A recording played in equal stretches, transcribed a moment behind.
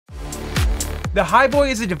The Highboy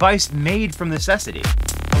is a device made from necessity.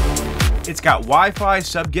 It's got Wi-Fi,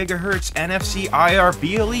 Sub-GHz, NFC, IR,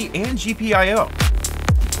 BLE, and GPIO.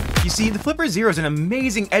 You see, the Flipper Zero is an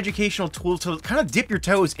amazing educational tool to kind of dip your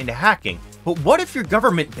toes into hacking, but what if your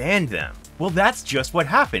government banned them? Well, that's just what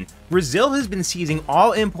happened. Brazil has been seizing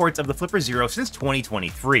all imports of the Flipper Zero since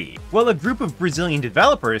 2023. Well, a group of Brazilian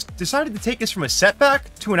developers decided to take this from a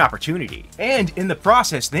setback to an opportunity. And in the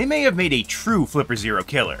process, they may have made a true Flipper Zero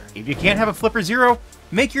killer. If you can't have a Flipper Zero,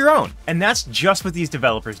 make your own. And that's just what these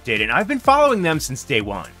developers did, and I've been following them since day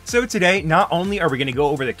one. So today, not only are we going to go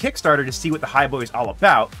over the Kickstarter to see what the Highboy is all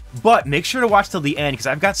about, but make sure to watch till the end because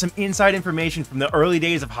I've got some inside information from the early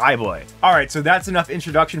days of Highboy. Alright, so that's enough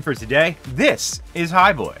introduction for today. This is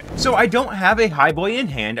Highboy. So I don't have a Highboy in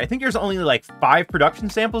hand. I think there's only like 5 production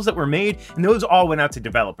samples that were made, and those all went out to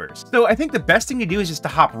developers. So I think the best thing to do is just to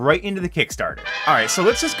hop right into the Kickstarter. Alright, so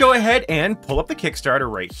let's just go ahead and pull up the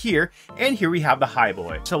Kickstarter right here, and here we have the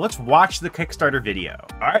Highboy. So let's watch the Kickstarter video.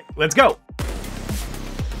 All right, let's go.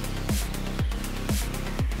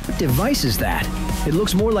 What device is that? It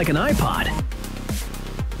looks more like an iPod.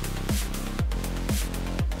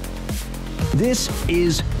 This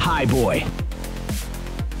is Highboy,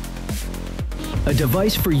 a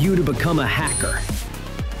device for you to become a hacker.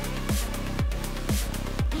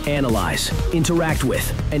 Analyze, interact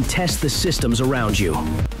with, and test the systems around you.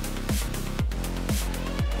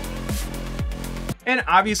 And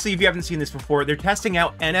obviously, if you haven't seen this before, they're testing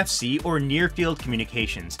out NFC or near-field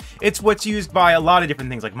communications. It's what's used by a lot of different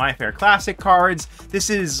things like MyFair Classic cards. This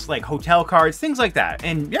is like hotel cards, things like that.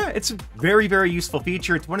 And yeah, it's a very, very useful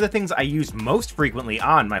feature. It's one of the things I use most frequently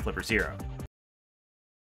on my Flipper Zero.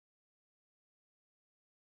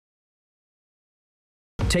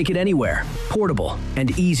 Take it anywhere, portable,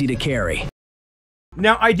 and easy to carry.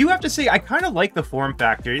 Now, I do have to say, I kind of like the form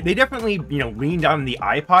factor. They definitely, leaned on the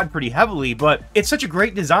iPod pretty heavily, but it's such a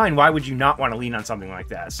great design, why would you not want to lean on something like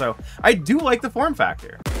that? So, I do like the form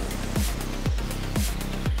factor.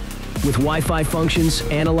 With Wi-Fi functions,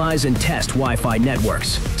 analyze and test Wi-Fi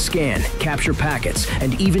networks, scan, capture packets,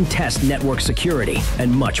 and even test network security, and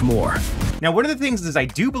much more. Now, one of the things is I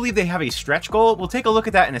do believe they have a stretch goal. We'll take a look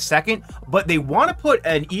at that in a second, but they want to put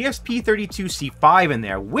an ESP32C5 in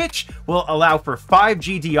there, which will allow for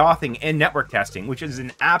 5G deauthing and network testing, which is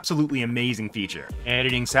an absolutely amazing feature.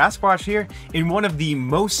 Editing Sasquatch here. In one of the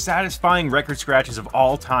most satisfying record scratches of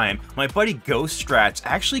all time, my buddy Ghost Strats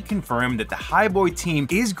actually confirmed that the Highboy team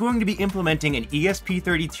is going to be implementing an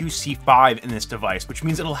ESP32C5 in this device, which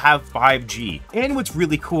means it'll have 5G. And what's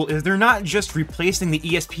really cool is they're not just replacing the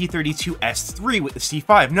ESP32S3 with the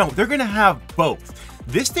C5. No, they're gonna have both.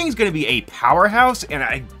 This thing's gonna be a powerhouse, and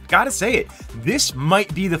I gotta say it, this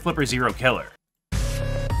might be the Flipper Zero killer.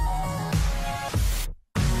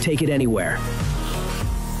 Take it anywhere.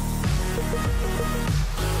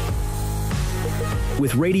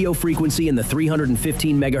 With radio frequency in the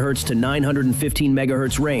 315 MHz to 915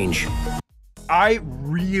 MHz range. I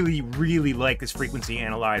really like this frequency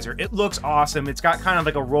analyzer. It looks awesome. It's got kind of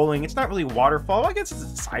like a rolling, it's not really waterfall, I guess it's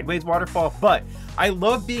a sideways waterfall, but I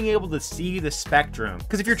love being able to see the spectrum.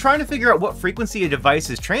 Because if you're trying to figure out what frequency a device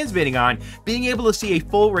is transmitting on, being able to see a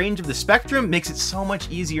full range of the spectrum makes it so much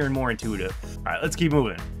easier and more intuitive. All right, let's keep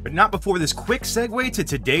moving. But not before this quick segue to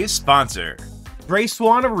today's sponsor.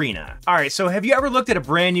 Swan Arena. Alright, so have you ever looked at a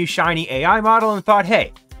brand new shiny AI model and thought,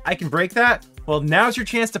 hey, I can break that? Well, now's your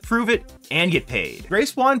chance to prove it and get paid.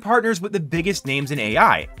 Swan partners with the biggest names in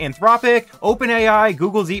AI, Anthropic, OpenAI,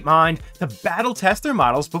 Google's DeepMind, to battle test their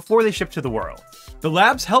models before they ship to the world. The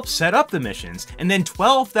labs help set up the missions, and then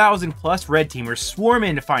 12,000 plus red teamers swarm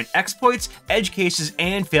in to find exploits, edge cases,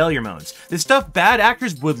 and failure modes. The stuff bad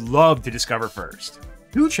actors would love to discover first.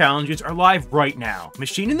 2 challenges are live right now.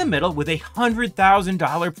 Machine in the Middle with a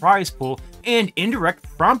 $100,000 prize pool, and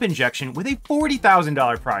Indirect Prompt Injection with a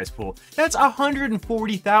 $40,000 prize pool. That's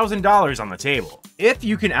 $140,000 on the table. If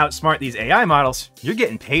you can outsmart these AI models, you're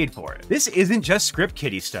getting paid for it. This isn't just script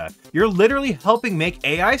kiddie stuff. You're literally helping make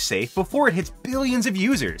AI safe before it hits billions of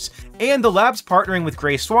users. And the labs partnering with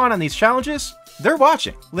Swan on these challenges, they're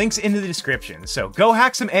watching. Links in the description. So go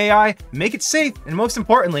hack some AI, make it safe, and most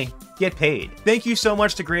importantly, get paid. Thank you so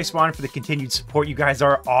much to Swan for the continued support. You guys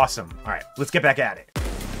are awesome. All right, let's get back at it.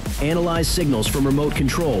 Analyze signals from remote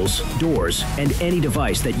controls, doors, and any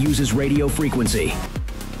device that uses radio frequency.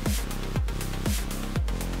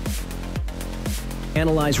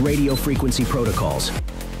 Analyze radio frequency protocols.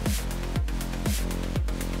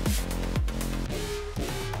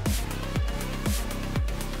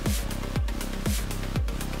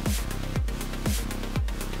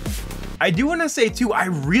 I do want to say too, I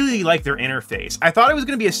really like their interface. I thought it was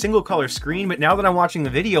going to be a single color screen, but now that I'm watching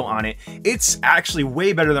the video on it, it's actually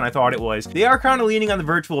way better than I thought it was. They are kind of leaning on the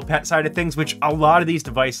virtual pet side of things, which a lot of these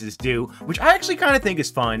devices do, which I actually kind of think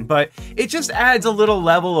is fun, but it just adds a little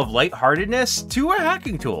level of lightheartedness to a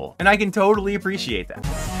hacking tool, and I can totally appreciate that.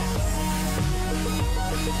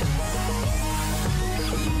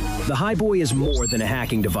 The Highboy is more than a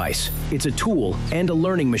hacking device. It's a tool and a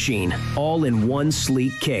learning machine, all in one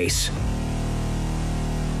sleek case.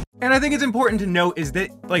 And I think it's important to note is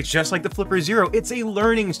that, like, just like the Flipper Zero, it's a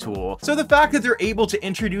learning tool. So the fact that they're able to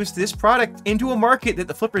introduce this product into a market that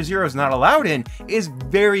the Flipper Zero is not allowed in is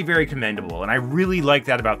very, very commendable. And I really like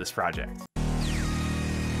that about this project.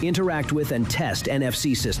 Interact with and test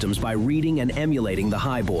NFC systems by reading and emulating the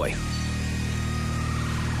Highboy.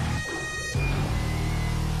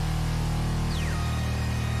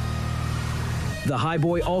 The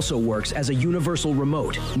Highboy also works as a universal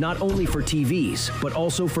remote, not only for TVs, but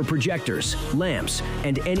also for projectors, lamps,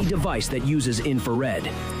 and any device that uses infrared.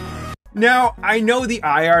 Now, I know the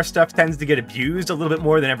IR stuff tends to get abused a little bit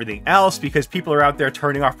more than everything else because people are out there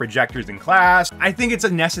turning off projectors in class. I think it's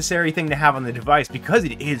a necessary thing to have on the device because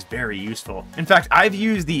it is very useful. In fact, I've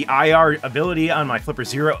used the IR ability on my Flipper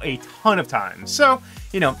Zero a ton of times. So,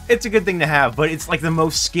 you know, it's a good thing to have, but it's like the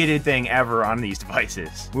most skidded thing ever on these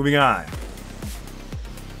devices. Moving on.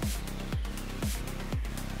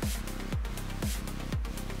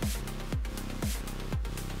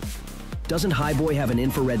 Doesn't Highboy have an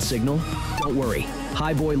infrared signal? Don't worry,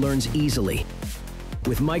 Highboy learns easily.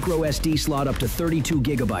 With MicroSD slot up to 32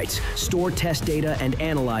 gigabytes, store test data and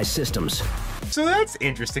analyze systems. So that's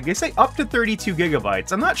interesting. They say up to 32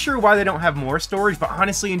 gigabytes. I'm not sure why they don't have more storage, but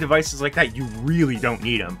honestly, in devices like that, you really don't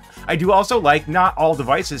need them. I do also like not all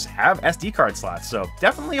devices have SD card slots, so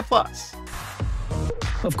definitely a plus.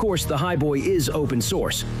 Of course, the Highboy is open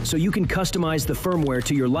source, so you can customize the firmware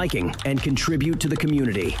to your liking and contribute to the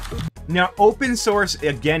community. Now, open source,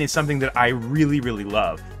 again, is something that I really, really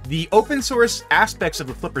love. The open source aspects of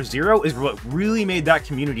the Flipper Zero is what really made that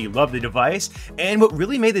community love the device, and what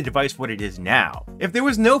really made the device what it is now. If there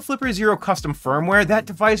was no Flipper Zero custom firmware, that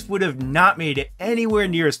device would have not made it anywhere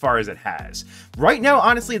near as far as it has. Right now,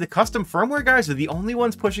 honestly, the custom firmware guys are the only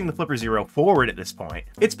ones pushing the Flipper Zero forward at this point.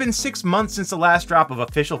 It's been 6 months since the last drop of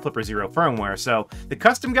official Flipper Zero firmware, so the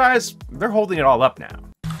custom guys, they're holding it all up now.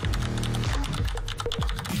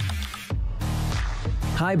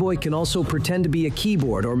 Highboy can also pretend to be a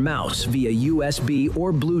keyboard or mouse via USB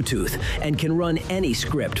or Bluetooth and can run any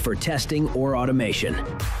script for testing or automation.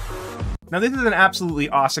 Now, this is an absolutely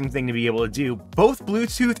awesome thing to be able to do, both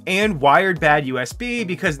Bluetooth and wired bad USB,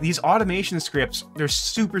 because these automation scripts, they're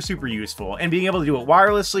super, super useful. And being able to do it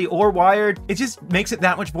wirelessly or wired, it just makes it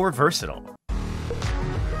that much more versatile.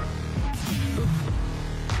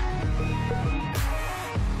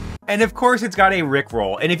 And of course, it's got a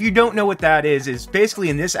Rickroll. And if you don't know what that is basically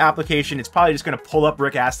in this application, it's probably just going to pull up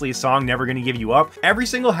Rick Astley's song, Never Gonna Give You Up. Every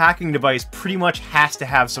single hacking device pretty much has to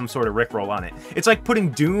have some sort of Rickroll on it. It's like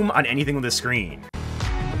putting Doom on anything with a screen.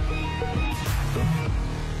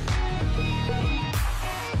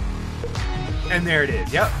 And there it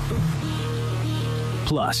is, yep.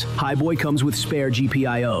 Plus, Highboy comes with spare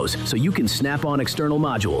GPIOs, so you can snap on external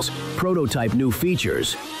modules, prototype new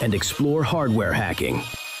features, and explore hardware hacking.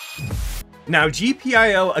 Now,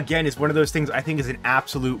 GPIO, again, is one of those things I think is an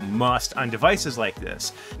absolute must on devices like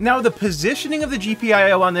this. Now, the positioning of the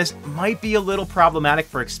GPIO on this might be a little problematic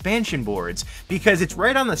for expansion boards, because it's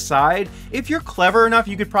right on the side. If you're clever enough,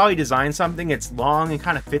 you could probably design something that's long and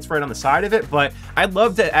kind of fits right on the side of it, but I'd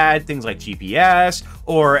love to add things like GPS,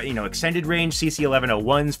 or, you know, extended range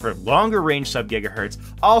CC1101s for longer range sub-gigahertz,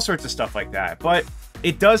 all sorts of stuff like that. But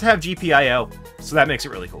it does have GPIO, so that makes it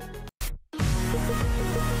really cool.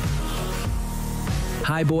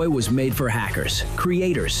 Highboy was made for hackers,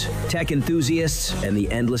 creators, tech enthusiasts, and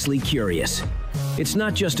the endlessly curious. It's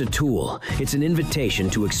not just a tool, it's an invitation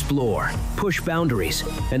to explore, push boundaries,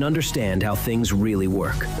 and understand how things really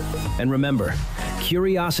work. And remember,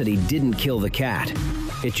 curiosity didn't kill the cat,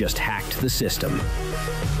 it just hacked the system.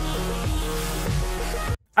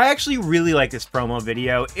 I actually really like this promo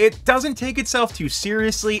video. It doesn't take itself too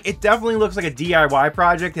seriously. It definitely looks like a DIY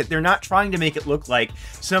project that they're not trying to make it look like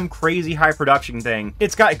some crazy high production thing.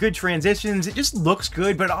 It's got good transitions. It just looks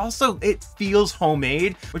good, but also it feels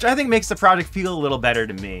homemade, which I think makes the project feel a little better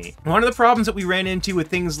to me. One of the problems that we ran into with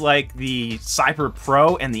things like the Cyber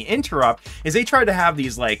Pro and the Interrupt is they tried to have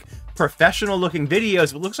these like professional looking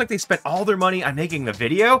videos. It looks like they spent all their money on making the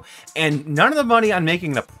video and none of the money on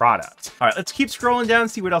making the product. All right, let's keep scrolling down and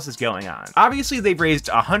see what else is going on. Obviously, they've raised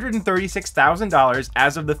 $136,000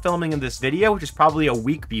 as of the filming of this video, which is probably a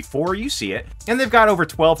week before you see it. And they've got over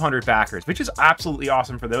 1,200 backers, which is absolutely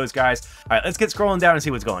awesome for those guys. All right, let's get scrolling down and see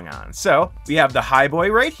what's going on. So we have the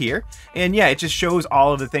Highboy right here. And yeah, it just shows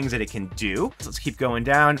all of the things that it can do. So let's keep going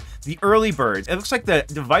down. The early birds. It looks like the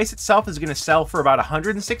device itself is going to sell for about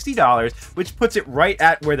 $160, which puts it right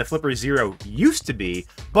at where the Flipper Zero used to be.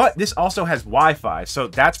 But this also has Wi-Fi, so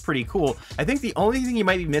that's pretty cool. I think the only thing you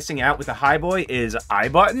might be missing out with the Highboy is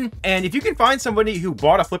iButton. And if you can find somebody who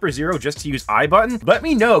bought a Flipper Zero just to use iButton, let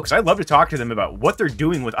me know, because I'd love to talk to them about what they're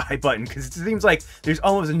doing with iButton, because it seems like there's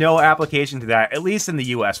almost no application to that, at least in the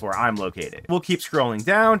US where I'm located. We'll keep scrolling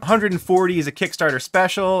down. 140 is a Kickstarter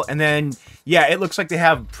special, and then, yeah, it looks like they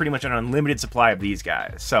have pretty much an unlimited supply of these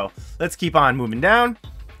guys. So let's keep on moving down.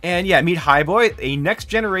 And yeah, meet Highboy, a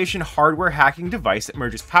next-generation hardware hacking device that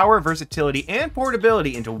merges power, versatility, and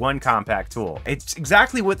portability into one compact tool. It's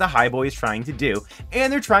exactly what the Highboy is trying to do,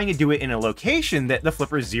 and they're trying to do it in a location that the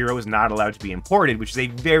Flipper Zero is not allowed to be imported, which is a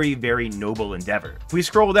very, very noble endeavor. If we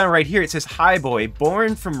scroll down right here, it says Highboy,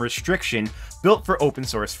 born from restriction, built for open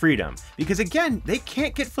source freedom. Because again, they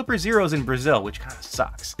can't get Flipper Zeros in Brazil, which kind of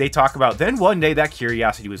sucks. They talk about, then one day that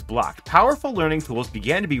curiosity was blocked. Powerful learning tools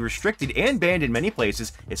began to be restricted and banned in many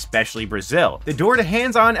places, especially Brazil. The door to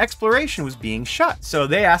hands-on exploration was being shut. So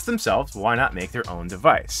they asked themselves, why not make their own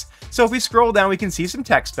device? So if we scroll down, we can see some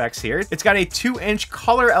tech specs here. It's got a 2-inch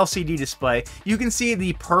color LCD display. You can see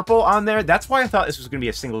the purple on there. That's why I thought this was going to be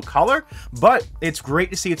a single color, but it's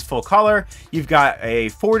great to see it's full color. You've got a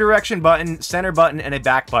 4-direction button, center button, and a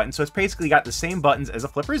back button. So it's basically got the same buttons as a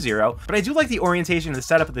Flipper Zero, but I do like the orientation and the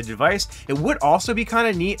setup of the device. It would also be kind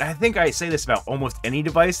of neat. I think I say this about almost any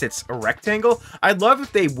device that's a rectangle. I'd love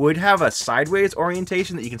if they would have a sideways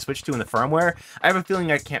orientation that you can switch to in the firmware. I have a feeling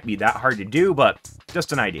that can't be that hard to do, but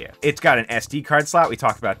just an idea. It's got an SD card slot. We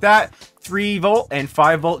talked about that. 3-volt and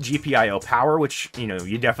 5-volt GPIO power, which, you know,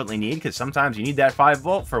 you definitely need because sometimes you need that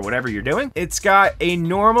 5-volt for whatever you're doing. It's got a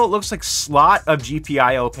normal, looks like slot of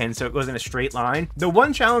GPIO pins, so it goes in a straight line. The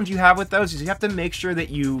one challenge you have with those is you have to make sure that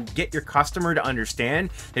you get your customer to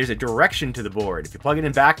understand there's a direction to the board. If you plug it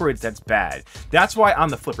in backwards, that's bad. That's why on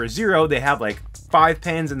the Flipper Zero, they have like 5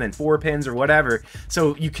 pins and then 4 pins or whatever,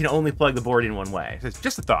 so you can only plug the board in one way. So it's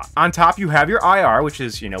just a thought. On top, you have your IR, which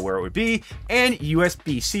is, you know, where it would be, and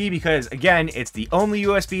USB-C, because again, it's the only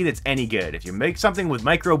USB that's any good. If you make something with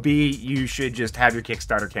micro B, you should just have your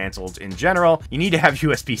Kickstarter canceled in general. You need to have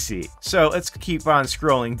USB-C. So let's keep on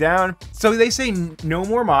scrolling down. So they say no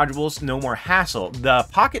more modules, no more hassle. The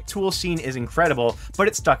pocket tool scene is incredible, but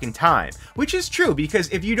it's stuck in time, which is true because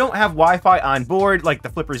if you don't have Wi-Fi on board like the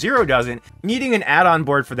Flipper Zero doesn't, needing an add-on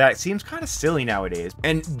board for that seems kind of silly nowadays.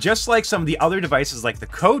 And just like some of the other devices like the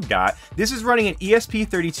Code Dot, this is running an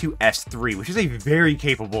ESP32S3, which is a very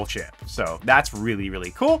capable chip. So that's really, really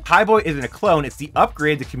cool. Highboy isn't a clone, it's the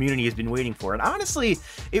upgrade the community has been waiting for. And honestly,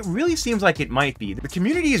 it really seems like it might be. The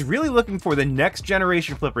community is really looking for the next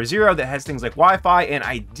generation Flipper Zero that has things like Wi-Fi and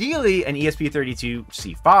ideally an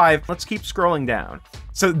ESP32C5. Let's keep scrolling down.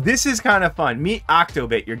 So this is kind of fun. Meet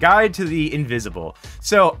Octobit, your guide to the invisible.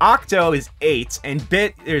 So Octo is 8 and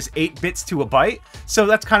bit, there's 8 bits to a byte. So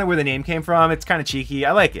that's kind of where the name came from. It's kind of cheeky.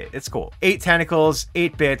 I like it. It's cool. 8 tentacles,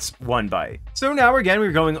 8 bits, 1 byte. So now again,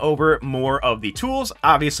 we're going over more of the tools.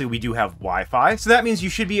 Obviously, we do have Wi-Fi. So that means you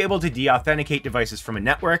should be able to deauthenticate devices from a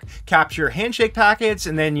network, capture handshake packets,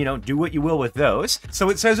 and then, you know, do what you will with those. So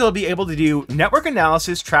it says it'll be able to do network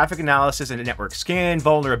analysis, traffic analysis, and a network scan,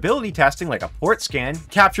 vulnerability testing like a port scan,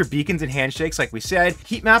 capture beacons and handshakes like we said.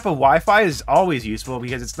 Heat map of Wi-Fi is always useful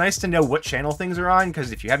because it's nice to know what channel things are on,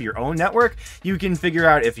 because if you have your own network, you can figure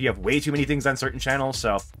out if you have way too many things on certain channels,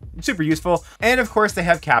 so super useful. And of course they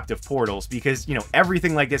have captive portals because, you know,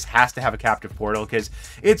 everything like this has to have a captive portal because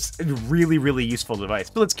it's a really, really useful device.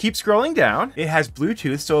 But let's keep scrolling down. It has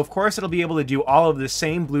Bluetooth, so of course it'll be able to do all of the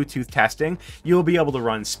same Bluetooth testing. You'll be able to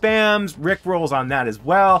run spams, rickrolls on that as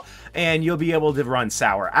well, and you'll be able to run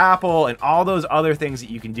Sour Apple and all those other things that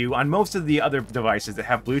you can do on most of the other devices that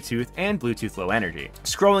have Bluetooth and Bluetooth Low Energy.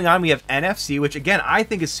 Scrolling on, we have NFC, which again, I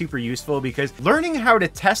think is super useful because learning how to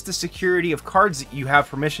test the security of cards that you have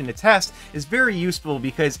permission to test is very useful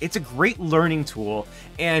because it's a great learning tool,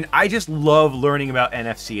 and I just love learning about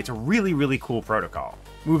NFC. It's a really, really cool protocol.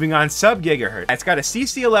 Moving on, Sub-GHz. It's got a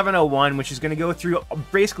CC1101, which is going to go through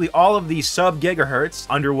basically all of these sub-gigahertz,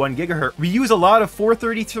 under 1 gigahertz. We use a lot of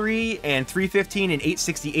 433 and 315 and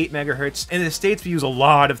 868 megahertz. In the States, we use a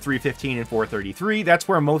lot of 315 and 433. That's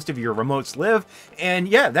where most of your remotes live. And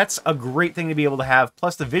yeah, that's a great thing to be able to have.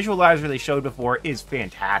 Plus, the visualizer they showed before is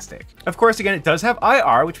fantastic. Of course, again, it does have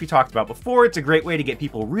IR, which we talked about before. It's a great way to get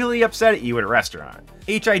people really upset at you at a restaurant.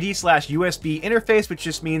 HID/USB interface, which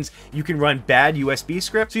just means you can run bad USB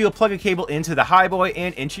script. So you'll plug a cable into the Highboy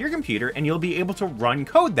and into your computer, and you'll be able to run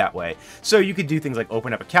code that way. So you could do things like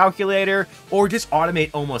open up a calculator or just automate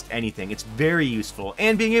almost anything. It's very useful,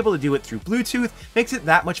 and being able to do it through Bluetooth makes it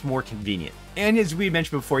that much more convenient. And as we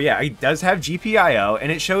mentioned before, yeah, it does have GPIO,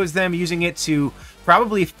 and it shows them using it to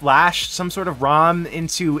probably flash some sort of ROM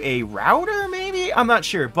into a router, maybe? I'm not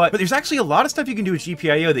sure, but there's actually a lot of stuff you can do with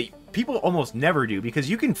GPIO that people almost never do, because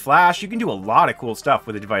you can flash, you can do a lot of cool stuff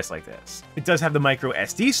with a device like this. It does have the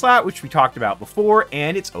MicroSD slot, which we talked about before,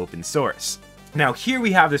 and it's open source. Now here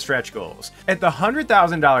we have the stretch goals. At the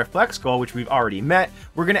 $100,000 flex goal, which we've already met,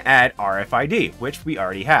 we're gonna add RFID, which we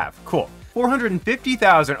already have. Cool.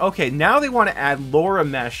 450,000. Okay, now they want to add LoRa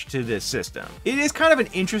mesh to this system. It is kind of an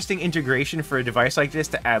interesting integration for a device like this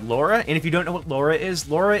to add LoRa. And if you don't know what LoRa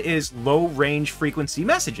is low range frequency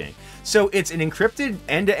messaging. So it's an encrypted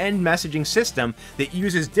end-to-end messaging system that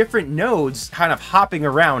uses different nodes kind of hopping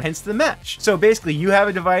around, hence the mesh. So basically you have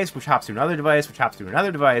a device which hops to another device, which hops to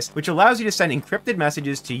another device, which allows you to send encrypted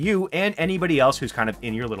messages to you and anybody else who's kind of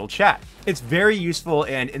in your little chat. It's very useful,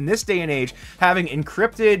 and in this day and age, having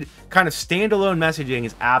encrypted kind of standalone messaging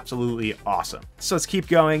is absolutely awesome. So let's keep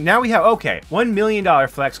going. Now we have, okay, $1 million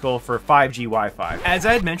flex goal for 5G Wi-Fi. As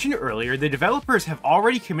I had mentioned earlier, the developers have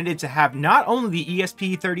already committed to have not only the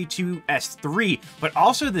ESP32S3, but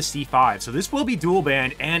also the C5. So this will be dual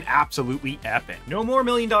band and absolutely epic. No more $1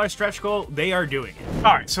 million stretch goal, they are doing it.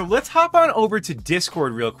 All right, so let's hop on over to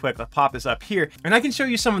Discord real quick. Let's pop this up here, and I can show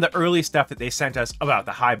you some of the early stuff that they sent us about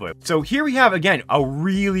the Highboy. So here we have, again, a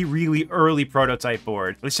really, really early prototype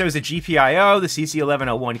board. It shows the GPIO, the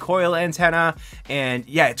CC1101 coil antenna, and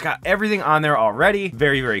yeah, it's got everything on there already.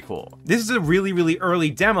 Very, very cool. This is a really, really early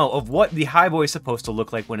demo of what the Highboy is supposed to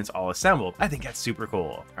look like when it's all assembled. I think that's super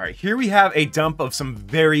cool. All right, here we have a dump of some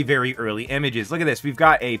very, very early images. Look at this. We've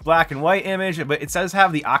got a black and white image, but it does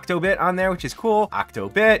have the Octobit on there, which is cool.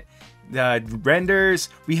 Octobit. The renders,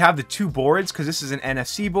 we have the two boards because this is an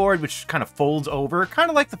NFC board which kind of folds over, kind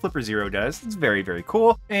of like the Flipper Zero does. It's very, very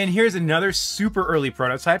cool. And here's another super early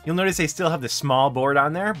prototype. You'll notice they still have the small board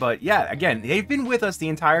on there, but yeah, again, they've been with us the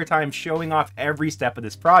entire time showing off every step of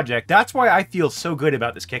this project. That's why I feel so good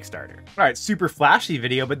about this Kickstarter. All right, super flashy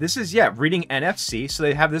video, but this is, yeah, reading NFC, so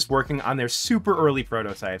they have this working on their super early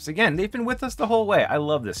prototypes. Again, they've been with us the whole way. I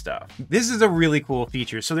love this stuff. This is a really cool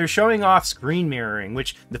feature. So they're showing off screen mirroring,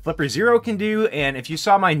 which the Flipper Zero can do, and if you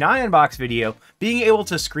saw my Unbox video, being able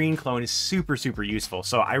to screen clone is super, super useful.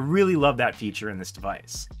 So I really love that feature in this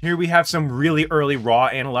device. Here we have some really early raw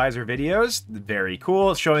analyzer videos. Very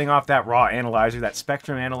cool, showing off that raw analyzer, that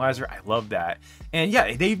spectrum analyzer. I love that. And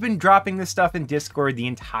yeah, they've been dropping this stuff in Discord the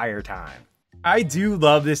entire time. I do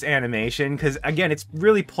love this animation because, again, it's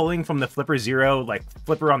really pulling from the Flipper Zero, like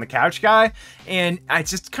Flipper on the Couch guy. And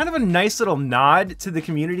it's just kind of a nice little nod to the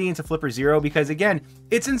community and to Flipper Zero because, again,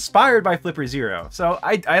 it's inspired by Flipper Zero. So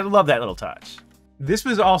I love that little touch. This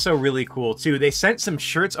was also really cool too. They sent some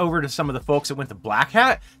shirts over to some of the folks that went to Black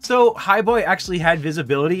Hat. So Highboy actually had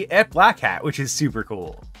visibility at Black Hat, which is super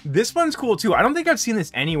cool. This one's cool too. I don't think I've seen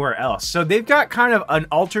this anywhere else. So they've got kind of an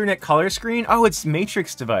alternate color screen. Oh, it's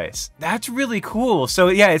Matrix device. That's really cool. So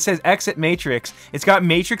yeah, it says exit Matrix. It's got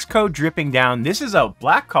Matrix code dripping down. This is a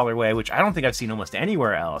black colorway, which I don't think I've seen almost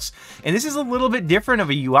anywhere else. And this is a little bit different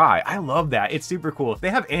of a UI. I love that. It's super cool. If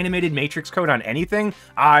they have animated Matrix code on anything,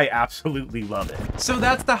 I absolutely love it. So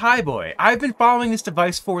that's the Highboy. I've been following this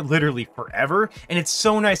device for literally forever, and it's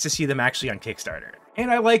so nice to see them actually on Kickstarter.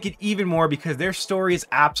 And I like it even more because their story is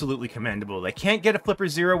absolutely commendable. They can't get a Flipper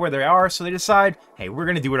Zero where they are, so they decide, hey, we're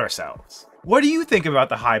gonna do it ourselves. What do you think about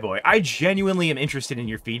the Highboy? I genuinely am interested in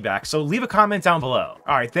your feedback, so leave a comment down below.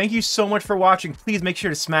 All right, thank you so much for watching. Please make sure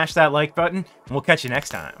to smash that like button, and we'll catch you next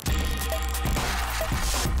time.